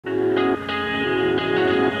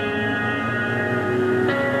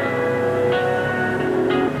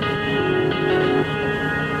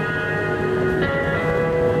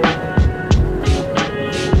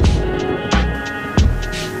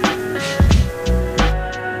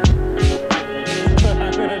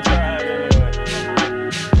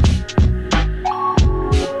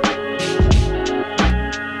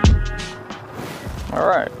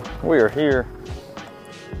here.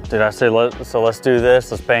 Did I say, so let's do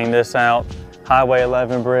this. Let's bang this out. Highway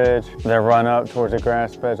 11 bridge, then run up towards the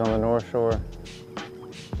grass beds on the North Shore.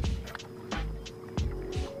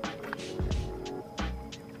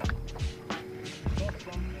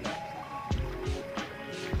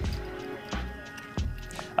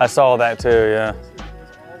 I saw that too, yeah.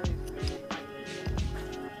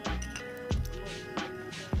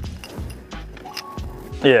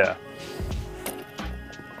 Yeah.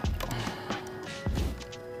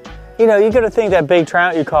 You know, you gotta think that big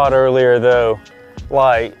trout you caught earlier though,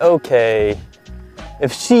 like, okay,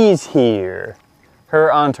 if she's here,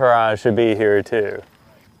 her entourage should be here too.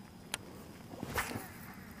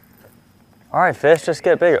 All right, fish, just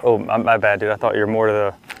get bigger. Oh, my bad, dude. I thought you were more to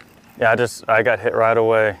the, yeah, I got hit right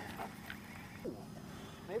away.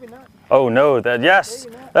 Maybe not. Oh no, yes,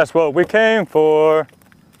 that's what we came for.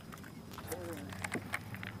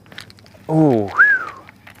 Ooh.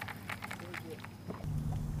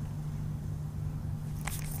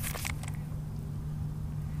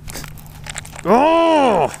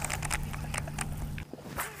 Oh!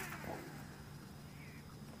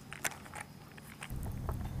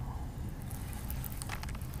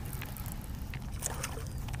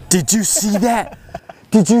 Did you see that?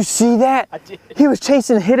 Did you see that? I did. He was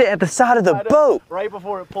chasing and hit it at the side of the boat. Right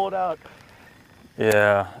before it pulled out.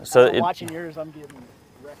 Yeah. So watching yours, I'm getting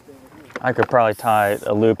wrecked over here. I could probably tie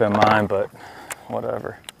a loop in mine, but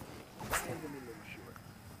whatever.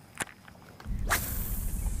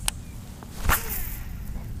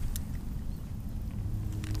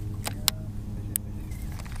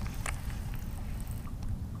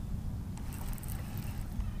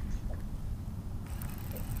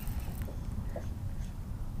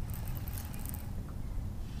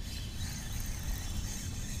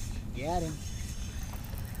 Got him.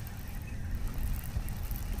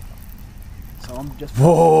 So I'm just.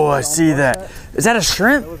 Whoa, I see that. Is that a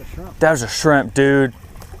shrimp? That was a shrimp. That was a shrimp, dude.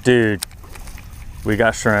 Dude, we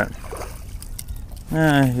got shrimp.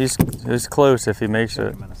 Yeah, he's close if he makes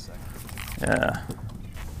it. Yeah.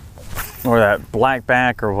 Or that black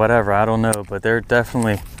back or whatever, I don't know, but they're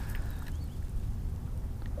definitely.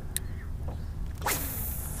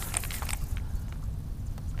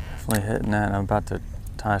 Definitely hitting that. I'm about to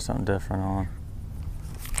tie something different on.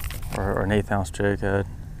 Or an 1/8 ounce jig head.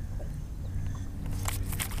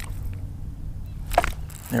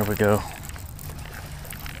 There we go.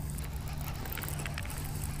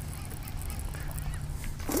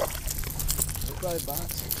 Probably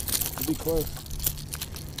box. Could be close.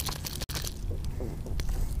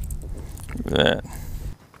 Look at that.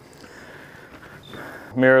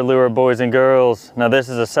 Mirror lure, boys and girls. Now this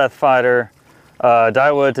is a Seth Fighter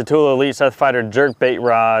Daiwa Tatula Elite Seth Fighter jerkbait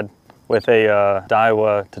rod with a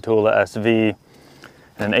Daiwa Tatula SV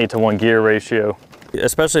and an 8:1 gear ratio.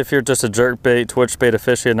 Especially if you're just a jerkbait, twitch bait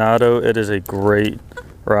aficionado, it is a great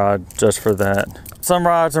rod just for that. Some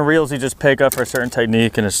rods and reels you just pick up for a certain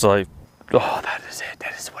technique and it's like, oh, that is it.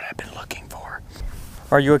 That is what I've been looking for.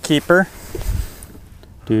 Are you a keeper?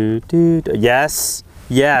 Yes.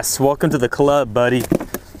 Yes. Welcome to the club, buddy.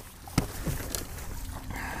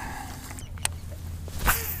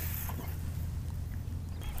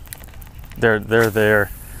 They're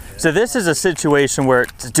there. So this is a situation where,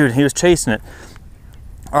 dude, he was chasing it.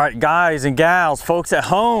 All right, guys and gals, folks at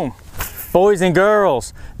home, boys and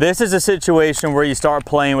girls, this is a situation where you start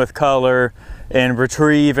playing with color and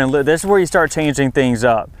retrieve, and this is where you start changing things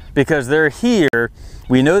up because they're here.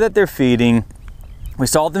 We know that they're feeding. We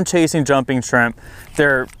saw them chasing jumping shrimp.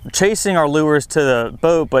 They're chasing our lures to the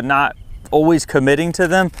boat, but not always committing to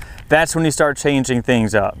them. That's when you start changing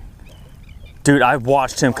things up. Dude, I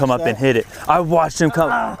watched him come up and hit it. I watched him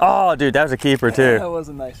come. Oh, dude, that was a keeper too. That was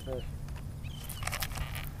a nice fish.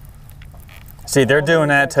 See, they're doing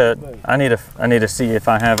that to. I need to see if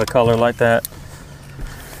I have a color like that.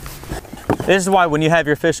 This is why when you have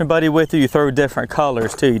your fishing buddy with you, you throw different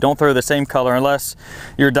colors too. You don't throw the same color unless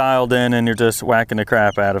you're dialed in and you're just whacking the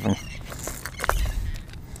crap out of them.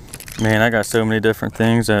 Man, I got so many different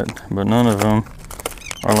things but none of them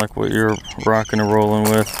are like what you're rocking and rolling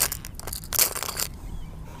with.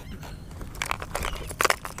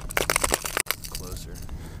 Closer.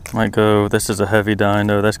 Might go. This is a heavy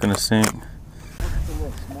dino. That's gonna sink.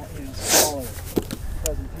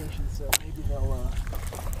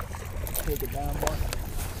 Take it down more.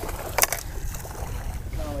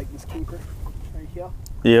 Kind of like this keeper right here.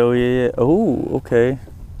 Yeah, yeah. Oh, okay.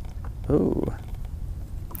 Oh.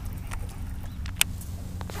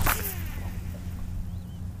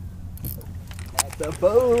 At the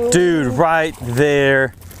boat. Dude, right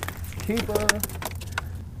there. Keeper.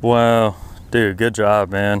 Wow. Dude, good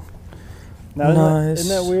job, man. Now, Nice.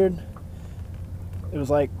 isn't that weird? It was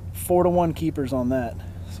like 4-to-1 keepers on that.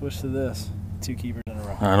 Switch to this. 2 keepers in a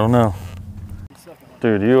row. I don't know.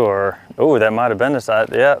 Dude, you are, oh, that might have been the side,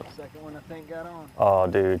 yep. Second one I think got on. Oh,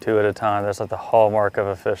 dude, 2 at a time. That's like the hallmark of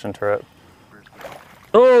a fishing trip.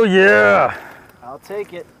 Oh, yeah. I'll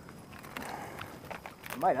take it.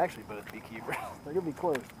 It might actually both be keepers. They're gonna be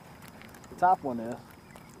close. The top one is.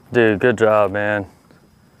 Dude, good job, man.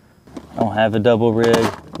 I don't have a double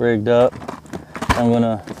rigged up. I'm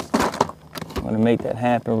gonna make that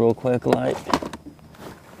happen real quick, like.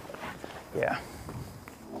 Yeah.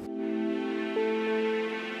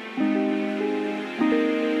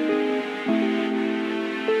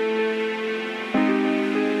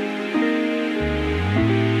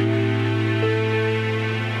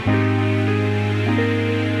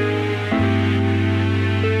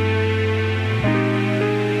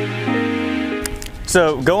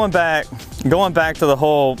 So going back to the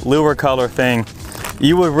whole lure color thing,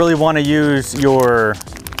 you would really want to use your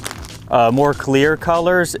more clear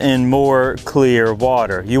colors in more clear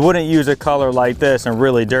water. You wouldn't use a color like this in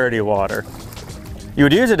really dirty water. You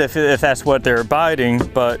would use it if that's what they're biting,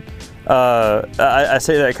 but I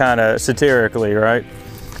say that kind of satirically, right?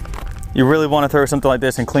 You really want to throw something like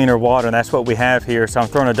this in cleaner water, and that's what we have here. So I'm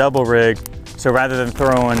throwing a double rig. So rather than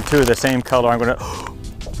throwing 2 of the same color, I'm gonna,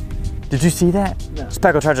 did you see that? No.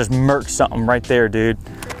 Speckled Trout just murked something right there, dude.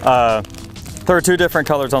 Throw 2 different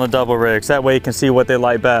colors on the double rigs. That way you can see what they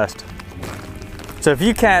like best. So if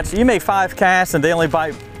you make 5 casts and they only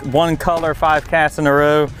bite 1 color 5 casts in a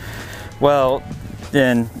row, well,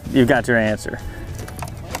 then you've got your answer.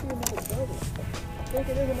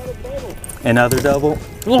 Another double?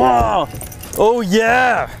 Whoa! Oh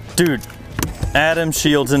yeah! Dude, Adam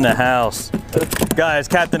Shields in the house. Guys,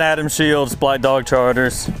 Captain Adam Shields, Black Dog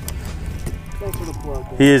Charters.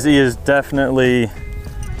 He is definitely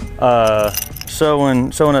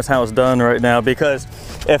showing us how it's done right now, because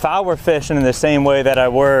if I were fishing in the same way that I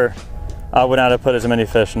would not have put as many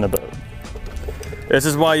fish in the boat. This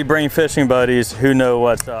is why you bring fishing buddies who know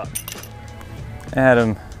what's up.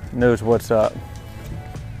 Adam knows what's up.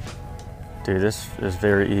 Dude, this is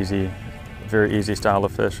very easy style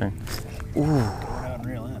of fishing. Ooh. Out and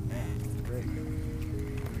reel in, man. Great.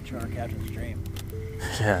 Charter captain's dream.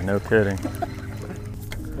 Yeah, no kidding.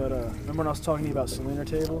 But remember when I was talking to you about salinar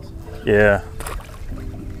tables? Yeah.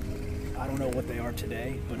 I don't know what they are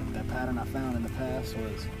today, but that pattern I found in the past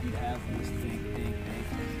was you'd have this big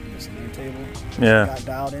salinar table. Yeah. Got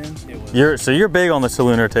dialed in. It was. So you're big on the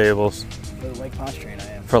salinar tables. For Lake Pontchartrain, I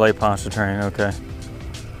am. For Lake Pontchartrain, okay.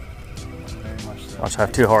 Very much so. Watch, I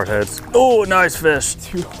have 2 hard heads. Oh, nice fish.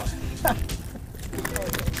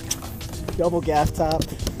 Double gaff top.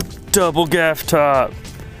 Double gaff top.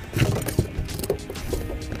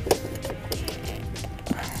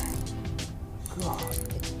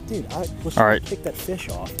 Dude, I was All trying right. to pick that fish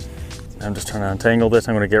off. I'm just trying to untangle this.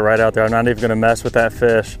 I'm gonna get right out there. I'm not even gonna mess with that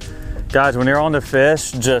fish. Guys, when you're on the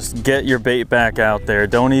fish, just get your bait back out there.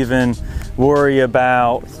 Don't even worry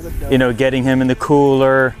about, getting him in the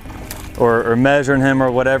cooler or measuring him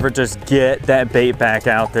or whatever. Just get that bait back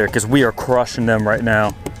out there, because we are crushing them right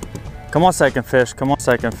now. Come on, second fish. Come on,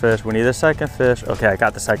 second fish. We need a second fish. Okay, I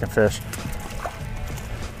got the second fish.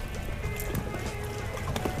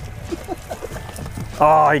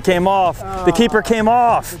 Oh, he came off. The keeper came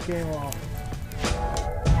off. It came off.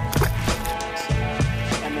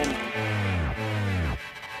 And then,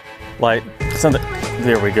 Like something.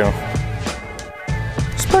 There we go.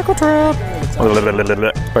 Speckled Trout.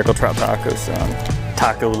 Speckled Trout taco, son.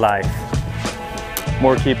 Taco life.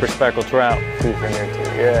 More keeper speckled trout. Food from there too.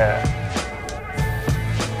 Yeah.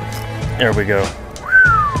 There we go.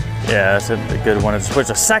 Yeah, that's a good one. Switch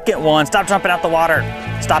a second one. Stop jumping out the water.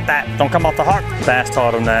 Stop that. Don't come off the hook. Bass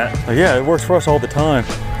taught him that. But yeah, it works for us all the time.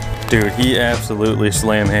 Dude, he absolutely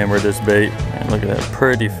slam hammered this bait. Man, look at that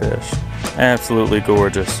pretty fish. Absolutely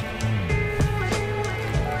gorgeous.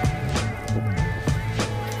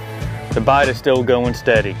 The bite is still going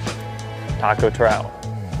steady. Taco trout.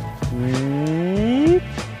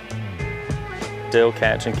 Still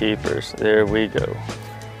catching keepers. There we go.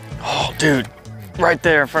 Oh, dude, right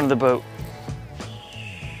there in front of the boat.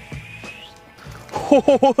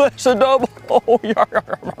 Oh, that's a double. Oh,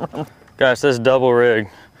 yeah. Guys, this double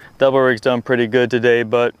rig's done pretty good today,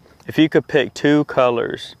 but if you could pick 2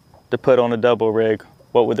 colors to put on a double rig,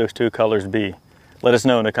 what would those 2 colors be? Let us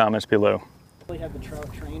know in the comments below. have the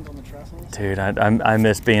trout trained on the trestles. Dude, I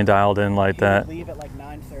miss being dialed in like that. Leave at like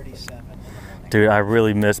 9:37. Dude, I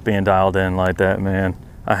really miss being dialed in like that, man.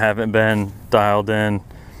 I haven't been dialed in.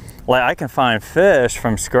 Like, I can find fish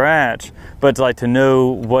from scratch, but like to know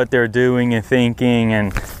what they're doing and thinking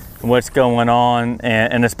and what's going on,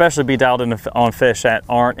 and especially be dialed in on fish that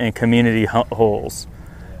aren't in community holes.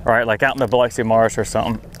 All right, like out in the Biloxi Marsh or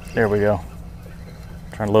something. There we go.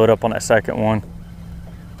 Trying to load up on that second one.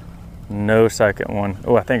 No second one.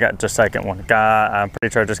 Oh, I think I got just second one. I'm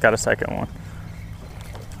pretty sure I just got a second one.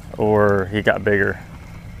 Or he got bigger.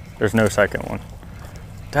 There's no second one.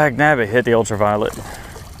 Dagnabbit, hit the ultraviolet.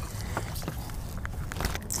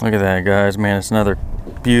 Look at that, guys. Man, it's another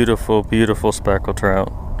beautiful, beautiful speckled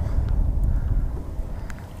trout.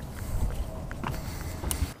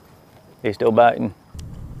 He's still biting.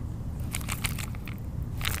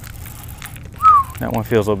 That one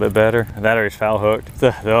feels a little bit better. That or he's foul hooked.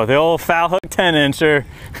 The old foul hook 10-incher.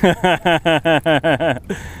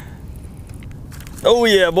 Oh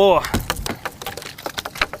yeah, boy.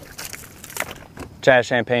 Chad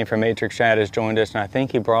Champagne from Matrix Chad has joined us, and I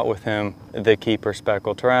think he brought with him the keeper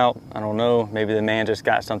speckled trout. I don't know, maybe the man just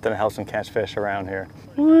got something to help him catch fish around here.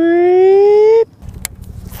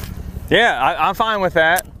 Yeah, I'm fine with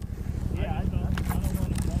that.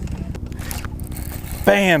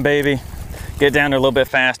 Bam, baby. Get down there a little bit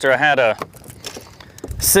faster. I had a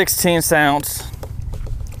 16th ounce.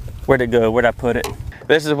 Where'd it go? Where'd I put it?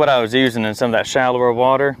 This is what I was using in some of that shallower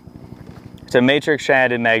water. It's a Matrix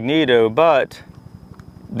shaded magneto, but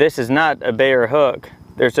this is not a bare hook.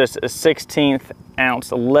 There's just a 16th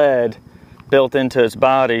ounce lead built into its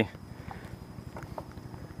body.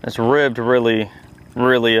 It's ribbed really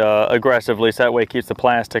aggressively, so that way it keeps the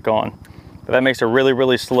plastic on. But that makes a really,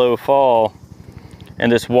 really slow fall in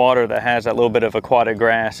this water that has that little bit of aquatic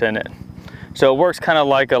grass in it. So it works kind of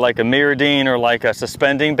like a Miradine or like a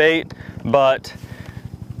suspending bait, but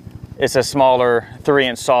it's a smaller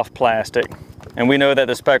 3-inch soft plastic. And we know that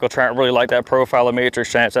the speckled trout really like that profile of Matrix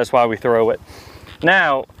Trout, so that's why we throw it.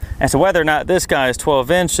 Now, as to whether or not this guy is 12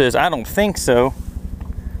 inches, I don't think so,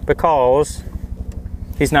 because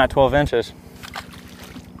he's not 12 inches.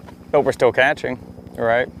 But we're still catching,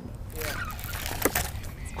 right?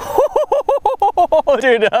 Oh,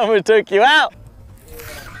 dude, I almost took you out.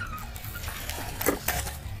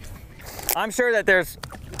 I'm sure that there's,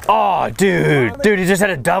 oh, dude, he just had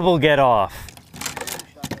a double get off.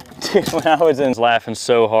 Dude, when I was in, laughing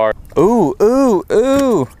so hard. Ooh, ooh,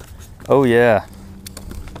 ooh. Oh, yeah.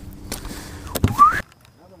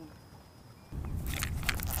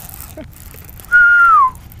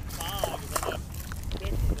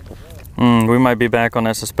 We might be back on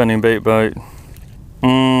that suspending bait bite.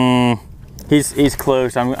 He's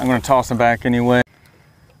close. I'm going to toss him back anyway.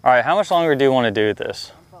 All right, how much longer do you want to do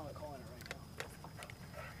this? I'm probably calling it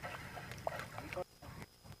right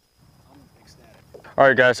now. I'm ecstatic. All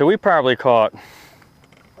right, guys, so we probably caught,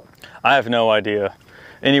 I have no idea,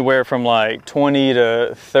 anywhere from like 20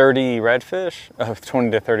 to 30 redfish.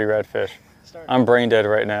 20 to 30 redfish. I'm brain dead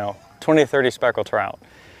right now. 20 to 30 speckled trout.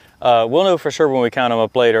 We'll know for sure when we count them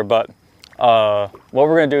up later, but what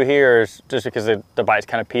we're going to do here is, just because the bite's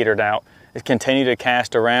kind of petered out, is continue to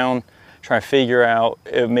cast around, try to figure out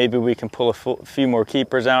if maybe we can pull a few more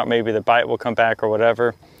keepers out, maybe the bite will come back or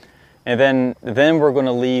whatever. And then we're going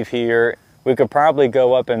to leave here. We could probably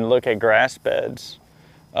go up and look at grass beds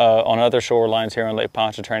on other shorelines here on Lake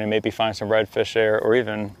Pontchartrain and maybe find some redfish there or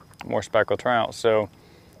even more speckled trout. So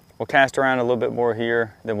we'll cast around a little bit more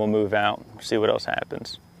here, then we'll move out, see what else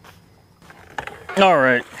happens. All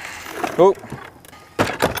right. Oh.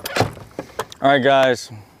 All right, guys.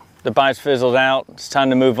 The bite's fizzled out. It's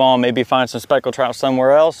time to move on. Maybe find some speckled trout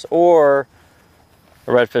somewhere else or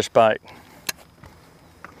a redfish bite.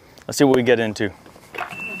 Let's see what we get into.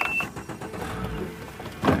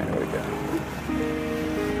 There we go.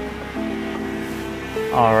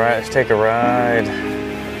 All right, let's take a ride.